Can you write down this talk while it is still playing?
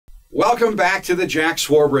Welcome back to the Jack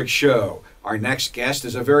Swarbrick Show. Our next guest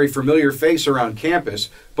is a very familiar face around campus,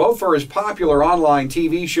 both for his popular online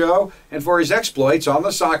TV show and for his exploits on the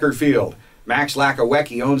soccer field. Max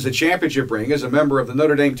Lachowecki owns the championship ring as a member of the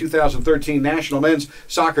Notre Dame 2013 National Men's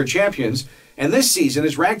Soccer Champions, and this season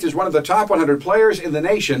is ranked as one of the top 100 players in the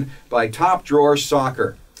nation by Top Drawer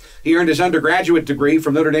Soccer. He earned his undergraduate degree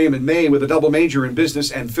from Notre Dame in May with a double major in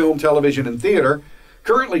business and film, television, and theater.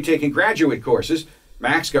 Currently taking graduate courses,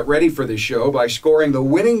 Max got ready for this show by scoring the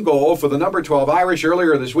winning goal for the number 12 Irish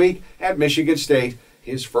earlier this week at Michigan State,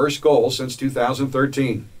 his first goal since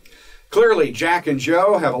 2013. Clearly, Jack and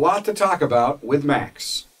Joe have a lot to talk about with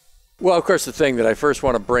Max. Well, of course, the thing that I first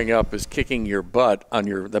want to bring up is kicking your butt on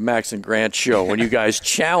the Max and Grant show when you guys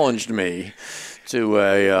challenged me to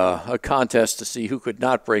a contest to see who could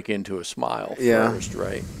not break into a smile first,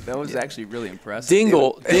 right? That was actually really impressive.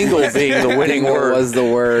 Dingle being the winning Dingle word. was the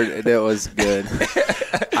word. That was good.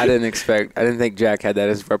 I didn't think Jack had that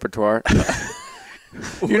as repertoire.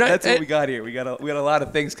 That's what we got here. We got a lot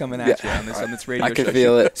of things coming at you on this radio show. I could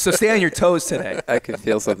feel it. So stay on your toes today. I could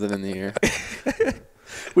feel something in the air.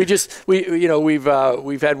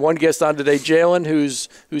 We've had one guest on today, Jalen,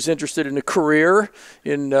 who's interested in a career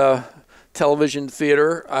in television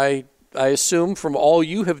theater. I assume from all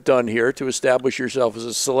you have done here to establish yourself as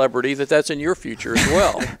a celebrity that's in your future as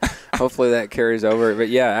well. Hopefully that carries over. But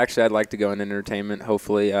yeah, actually I'd like to go in entertainment.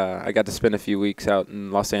 Hopefully I got to spend a few weeks out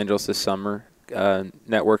in Los Angeles this summer,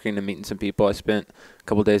 networking and meeting some people. I spent a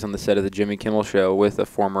couple days on the set of the Jimmy Kimmel Show with a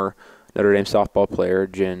former Notre Dame softball player,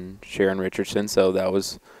 Sharon Richardson. So that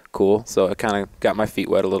was cool. So I kind of got my feet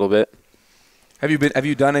wet a little bit. Have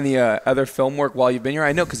you done any other film work while you've been here?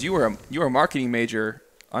 I know because you were a marketing major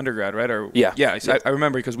undergrad, right? Yeah. So I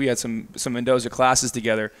remember because we had some Mendoza classes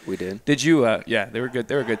together. We did. Did you? Yeah, they were good.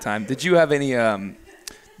 They were a good time. Did you have any?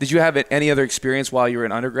 Did you have any other experience while you were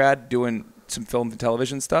in undergrad doing some film and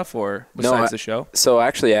television stuff, or besides the show? So I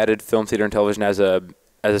actually added film, theater, and television as a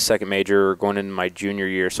second major going into my junior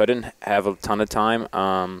year. So I didn't have a ton of time,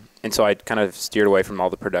 and so I kind of steered away from all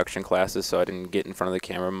the production classes. So I didn't get in front of the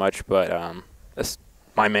camera much, but.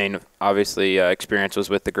 My main, obviously, experience was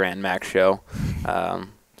with the Grant and Max show.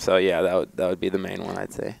 So, yeah, that would be the main one,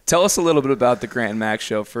 I'd say. Tell us a little bit about the Grant and Max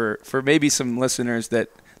show for maybe some listeners that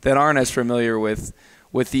aren't as familiar with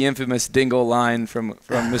the infamous Dingle line from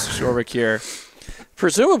Mr. Swarbrick here.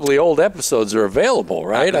 Presumably old episodes are available,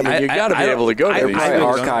 right? I mean, you got to be able to go to these.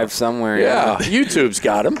 Archived somewhere. Yeah, YouTube's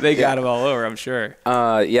got them. They got them all over, I'm sure.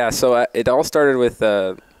 So it all started with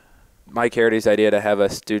Mike Harity's idea to have a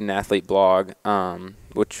student-athlete blog,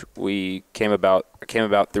 which came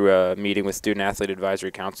about through a meeting with Student-Athlete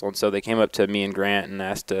Advisory Council. And so they came up to me and Grant and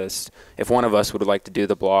asked us if one of us would like to do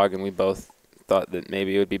the blog, and we both thought that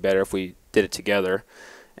maybe it would be better if we did it together.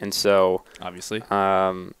 And so, obviously,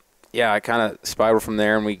 I kind of spiraled from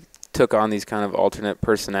there, and we took on these kind of alternate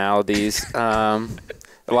personalities.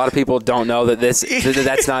 A lot of people don't know that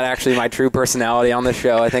that's not actually my true personality on the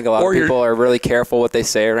show. I think a lot of people are really careful what they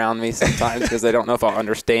say around me sometimes because they don't know if I'll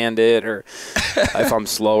understand it or if I'm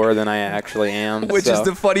slower than I actually am. Which is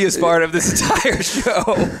the funniest part of this entire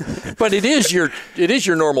show. But it is your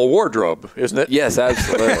normal wardrobe, isn't it? Yes,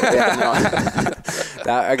 absolutely.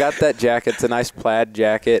 I got that jacket. It's a nice plaid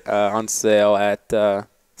jacket on sale at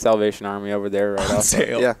Salvation Army over there. Right on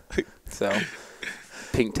sale. Yeah. So.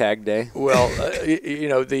 Pink Tag Day. Well,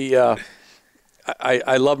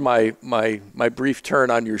 I love my brief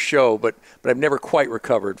turn on your show, but I've never quite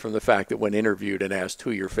recovered from the fact that when interviewed and asked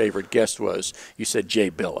who your favorite guest was, you said Jay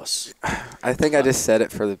Billis. I think I just said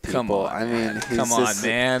it for the people. Come on, I mean, come on,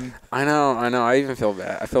 man. I know. I even feel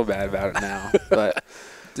bad. I feel bad about it now. But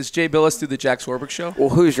does Jay Billis do the Jack Swarbrick show? Well,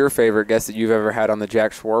 who's your favorite guest that you've ever had on the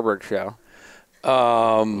Jack Swarbrick show?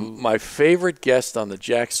 My favorite guest on the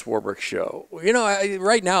Jack Swarbrick show.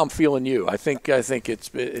 Right now I'm feeling you. I think it's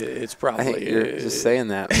probably. I think you're just saying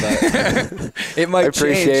that, but it might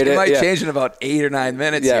change. It might yeah. change in about 8 or 9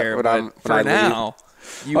 minutes here. But for now,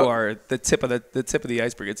 you are the tip of the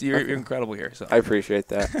iceberg. You're incredible here. So I appreciate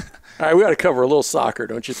that. All right, we got to cover a little soccer,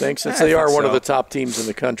 don't you think? Since they are one of the top teams in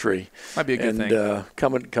the country, might be a good thing. And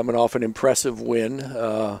coming off an impressive win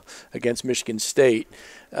against Michigan State.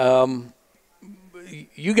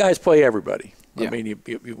 You guys play everybody. Yeah. I mean,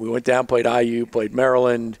 we went down, played IU, played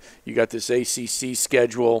Maryland. You got this ACC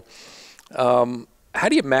schedule. How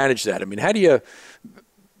do you manage that? I mean, how do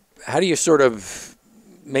you sort of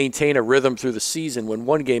maintain a rhythm through the season when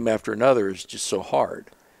one game after another is just so hard?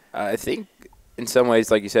 I think in some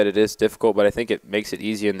ways, like you said, it is difficult, but I think it makes it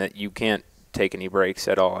easy in that you can't take any breaks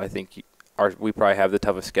at all. I think we probably have the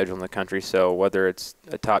toughest schedule in the country, so whether it's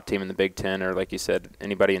a top team in the Big Ten or, like you said,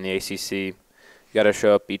 anybody in the ACC, got to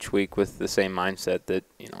show up each week with the same mindset that,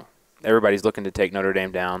 everybody's looking to take Notre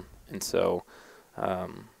Dame down. And so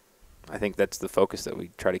I think that's the focus that we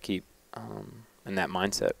try to keep in that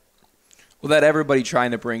mindset. Well, that everybody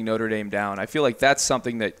trying to bring Notre Dame down, I feel like that's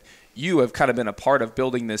something that you have kind of been a part of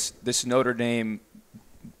building this Notre Dame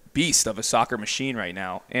beast of a soccer machine right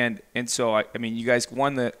now. And so, I mean, you guys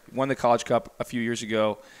won the College Cup a few years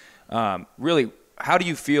ago. Really, how do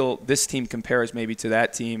you feel this team compares maybe to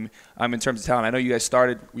that team in terms of talent? I know you guys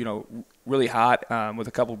started, really hot with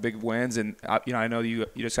a couple big wins, and I know you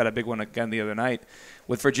just had a big one again the other night.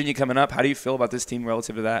 With Virginia coming up, how do you feel about this team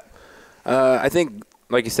relative to that? I think,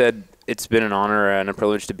 like you said, it's been an honor and a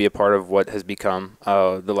privilege to be a part of what has become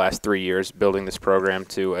the last 3 years, building this program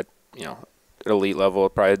to an elite level,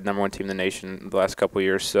 probably the number one team in the nation the last couple of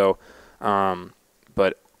years. So,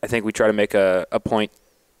 but I think we try to make a point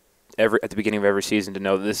at the beginning of every season to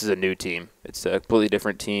know that this is a new team. It's a completely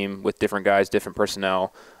different team with different guys, different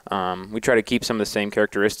personnel. We try to keep some of the same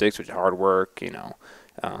characteristics, which is hard work,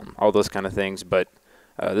 all those kind of things. But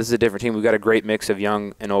this is a different team. We've got a great mix of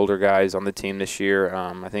young and older guys on the team this year.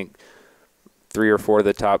 I think 3 or 4 of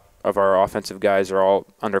the top of our offensive guys are all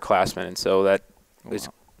underclassmen, and so that is,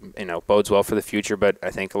 bodes well for the future. But I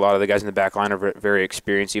think a lot of the guys in the back line are very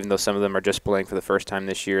experienced, even though some of them are just playing for the first time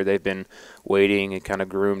this year. They've been waiting and kind of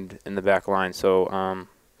groomed in the back line. So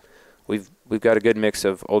we've got a good mix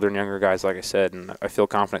of older and younger guys, like I said, and I feel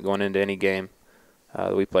confident going into any game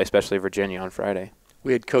that we play, especially Virginia on Friday.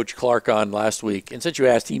 We had Coach Clark on last week, and since you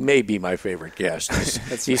asked, he may be my favorite guest.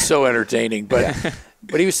 He's so entertaining.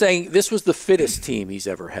 But he was saying this was the fittest team he's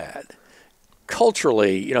ever had.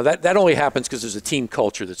 Culturally, that only happens because there's a team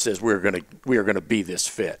culture that says we are going to be this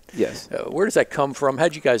fit. Yes. Where does that come from?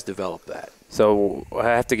 How'd you guys develop that? So I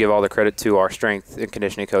have to give all the credit to our strength and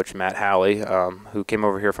conditioning coach, Matt Halley, who came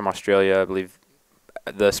over here from Australia, I believe,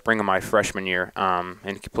 the spring of my freshman year,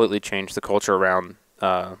 and completely changed the culture around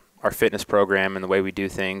our fitness program and the way we do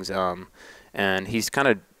things. And he's kind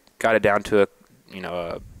of got it down to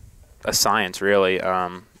a science, really,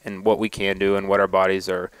 and what we can do and what our bodies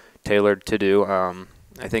are tailored to do.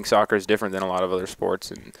 I think soccer is different than a lot of other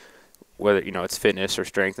sports, and whether it's fitness or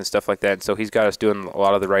strength and stuff like that. And so he's got us doing a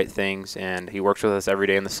lot of the right things, and he works with us every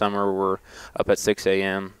day in the summer. We're up at 6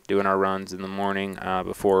 a.m. doing our runs in the morning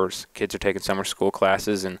before kids are taking summer school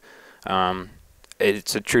classes, and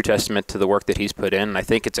it's a true testament to the work that he's put in. And I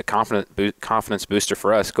think it's a confidence booster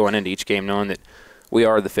for us going into each game, knowing that we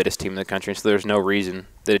are the fittest team in the country. So there's no reason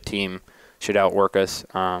that a team should outwork us.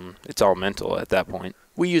 It's all mental at that point.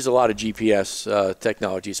 We use a lot of GPS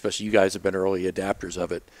technology, especially you guys have been early adapters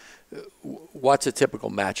of it. What's a typical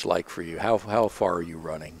match like for you? How far are you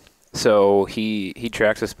running? So he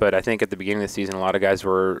tracks us, but I think at the beginning of the season, a lot of guys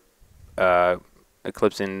were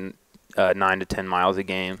eclipsing 9 to 10 miles a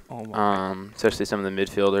game, especially some of the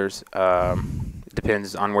midfielders. It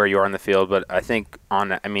depends on where you are in the field, but I think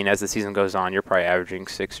as the season goes on, you're probably averaging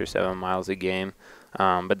 6 or 7 miles a game.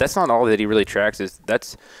 But that's not all that he really tracks.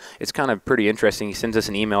 It's kind of pretty interesting. He sends us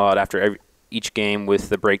an email out after each game with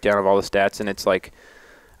the breakdown of all the stats, and it's like,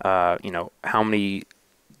 how many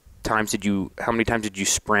times did you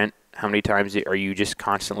sprint? How many times are you just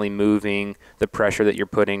constantly moving? The pressure that you're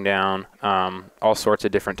putting down, all sorts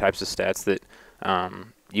of different types of stats that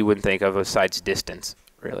you wouldn't think of besides distance,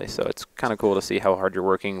 really. So it's kind of cool to see how hard you're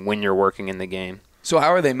working when you're working in the game. So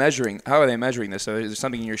how are they measuring this? So is there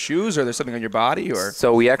something in your shoes, or there's something on your body, or?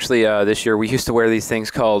 So we actually this year we used to wear these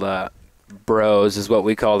things called bros, is what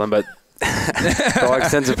we call them, but for all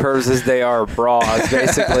intents and purposes they are bras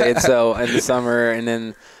basically. And so in the summer and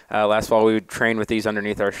then last fall we would train with these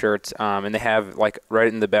underneath our shirts, and they have like right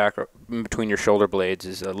in the back in between your shoulder blades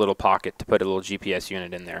is a little pocket to put a little GPS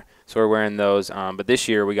unit in there. So we're wearing those, but this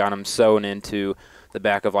year we got them sewn into the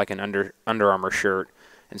back of like an Under Armour shirt.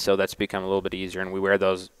 And so that's become a little bit easier, and we wear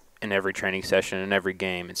those in every training session and every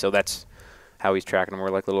game. And so that's how he's tracking them. We're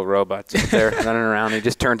like little robots up there running around. He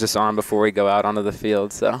just turns us on before we go out onto the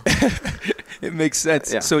field. So it makes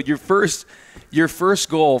sense. Yeah. So your first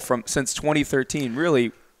goal since 2013,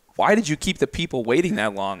 really, why did you keep the people waiting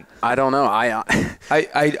that long? I don't know.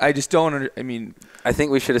 I just don't. I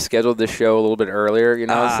think we should have scheduled this show a little bit earlier,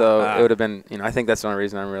 so it would have been, I think that's the only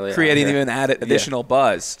reason I'm really creating even added additional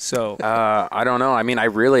buzz. So I don't know.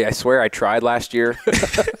 I swear I tried last year.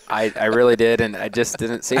 I really did, and I just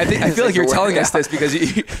didn't see. I feel like you're telling us this because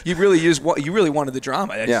you really wanted the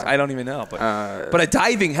drama. I don't even know, but a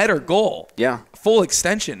diving header goal, full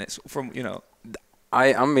extension is from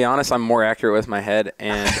I'm gonna be honest. I'm more accurate with my head,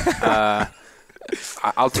 and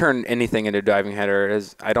I'll turn anything into a diving header.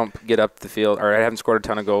 I don't get up the field, or I haven't scored a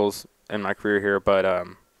ton of goals in my career here, but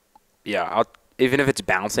even if it's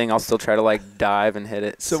bouncing, I'll still try to like dive and hit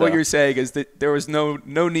it. So what you're saying is that there was no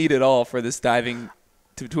need at all for this diving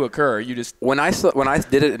to occur. You just when I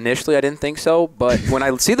did it initially, I didn't think so, but when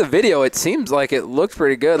I see the video, it seems like it looked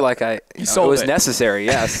pretty good. Like it was necessary.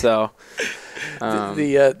 Yes. So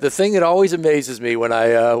the thing that always amazes me when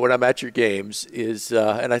I'm at your games is,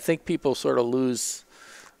 and I think people sort of lose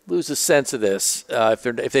a sense of this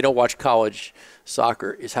if they don't watch college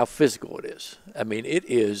soccer, is how physical it is. I mean, it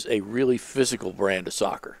is a really physical brand of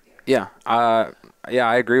soccer. Yeah. I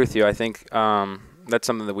agree with you. I think that's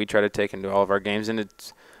something that we try to take into all of our games, and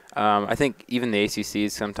it's I think even the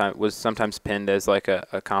ACC was sometimes pinned as like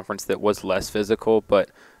a conference that was less physical, but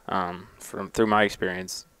through my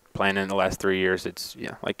experience playing in the last 3 years, it's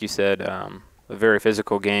like you said, a very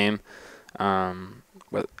physical game.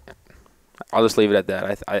 But I'll just leave it at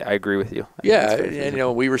that. I agree with you. Yeah,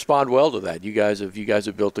 and we respond well to that. You guys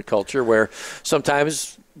have built a culture where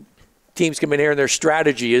sometimes teams come in here and their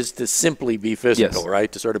strategy is to simply be physical,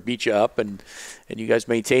 right? To sort of beat you up, and you guys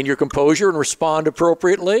maintain your composure and respond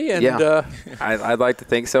appropriately. And I'd like to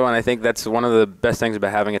think so, and I think that's one of the best things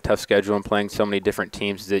about having a tough schedule and playing so many different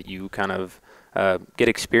teams, that you kind of get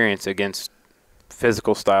experience against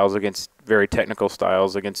physical styles, against very technical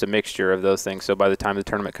styles, against a mixture of those things. So by the time the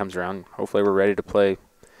tournament comes around, hopefully we're ready to play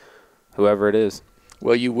whoever it is.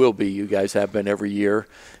 Well, you will be. You guys have been every year.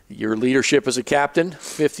 Your leadership as a captain,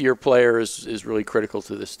 fifth-year player, is really critical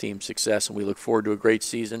to this team's success, and we look forward to a great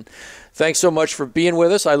season. Thanks so much for being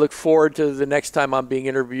with us. I look forward to the next time I'm being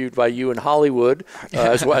interviewed by you in Hollywood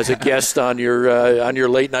as well as a guest on your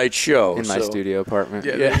late-night show. In my studio apartment.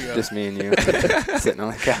 Yeah. Just me and you sitting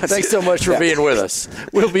on the couch. Thanks so much for being with us.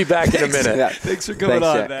 We'll be back in a minute. Thanks for coming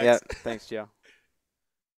on, Max. Thanks, Joe.